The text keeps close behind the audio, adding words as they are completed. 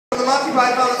Monty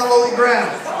Python and the Holy Grail.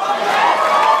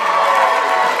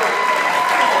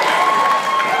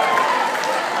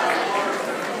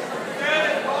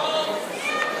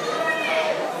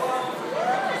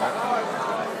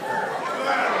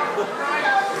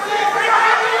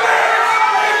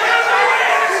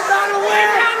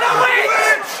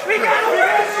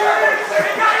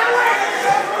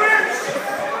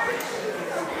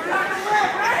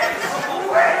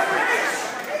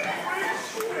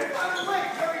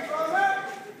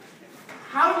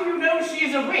 How do you know she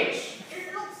is a witch?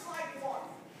 It looks like one.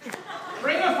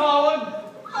 Bring her forward.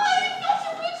 I am not a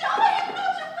witch! I am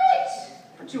not a witch!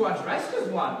 But you are dressed as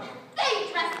one.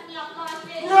 They dressed me up like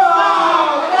this. No!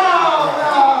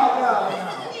 This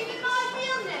isn't even my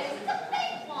real nose. It's a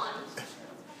fake one.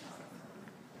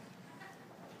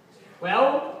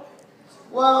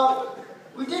 Well,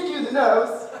 we did do the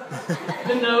nose.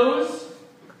 The nose.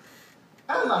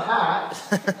 And the hat.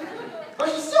 But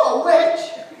she's still a witch.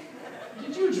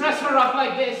 Did you dress her up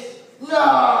like this?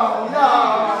 No.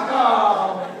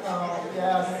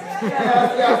 Yes.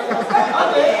 I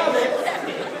did.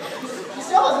 She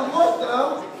still hasn't worked,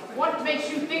 though. What makes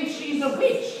you think she's a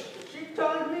witch? She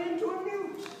turned me into a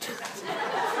mute.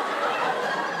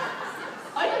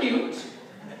 A newt?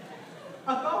 I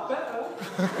thought better.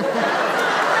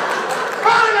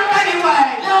 Burn her anyway!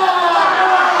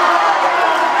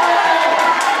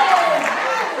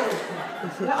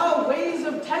 There are ways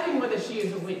of telling whether she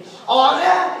is a witch. Oh,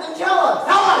 yeah? Then tell us.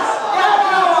 Tell us! Yeah,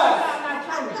 tell us. Now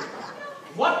tell me,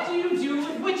 what do you do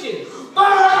with witches?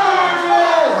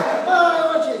 Burn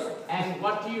witches. And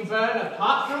what do you burn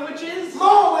apart from witches?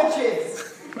 More witches.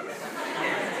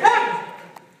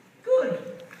 Good.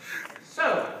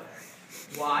 So,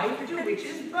 why do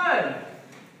witches burn?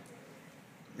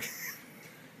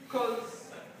 Because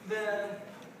they're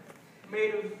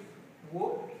made of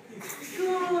wood.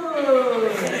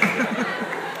 Good.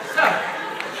 So,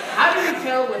 how do we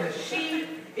tell whether she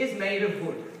is made of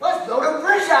wood? Let's build a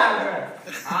bridge out of her.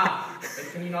 Ah, but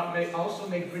can you not also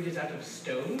make bridges out of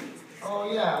stone?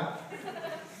 Oh, yeah.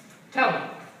 Tell me,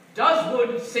 does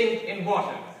wood sink in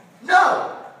water?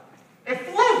 No. It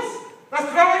floats! Let's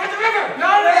throw it in the river!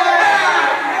 No!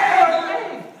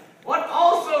 Yeah. What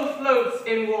also floats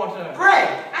in water? Bread.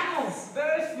 Apples!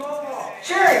 Very small.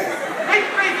 Cherries. Great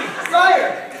gravy!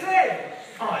 Cider. Bread!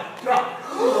 Oh, duck!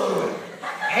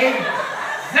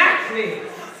 Exactly!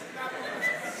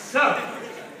 So,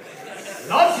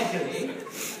 logically,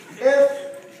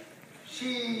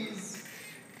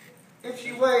 if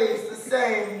she weighs the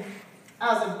same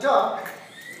as a duck,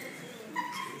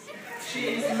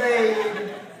 she's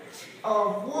made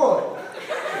of wood.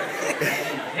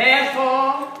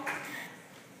 therefore,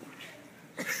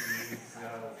 she's a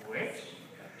witch!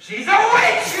 She's a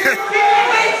witch!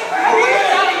 I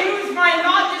use my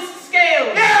largest scale!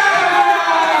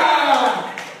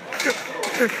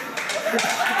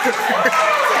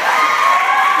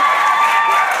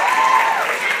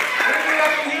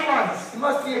 You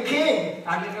must be a king.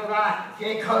 How do you know that? He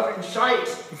ain't covered in shite.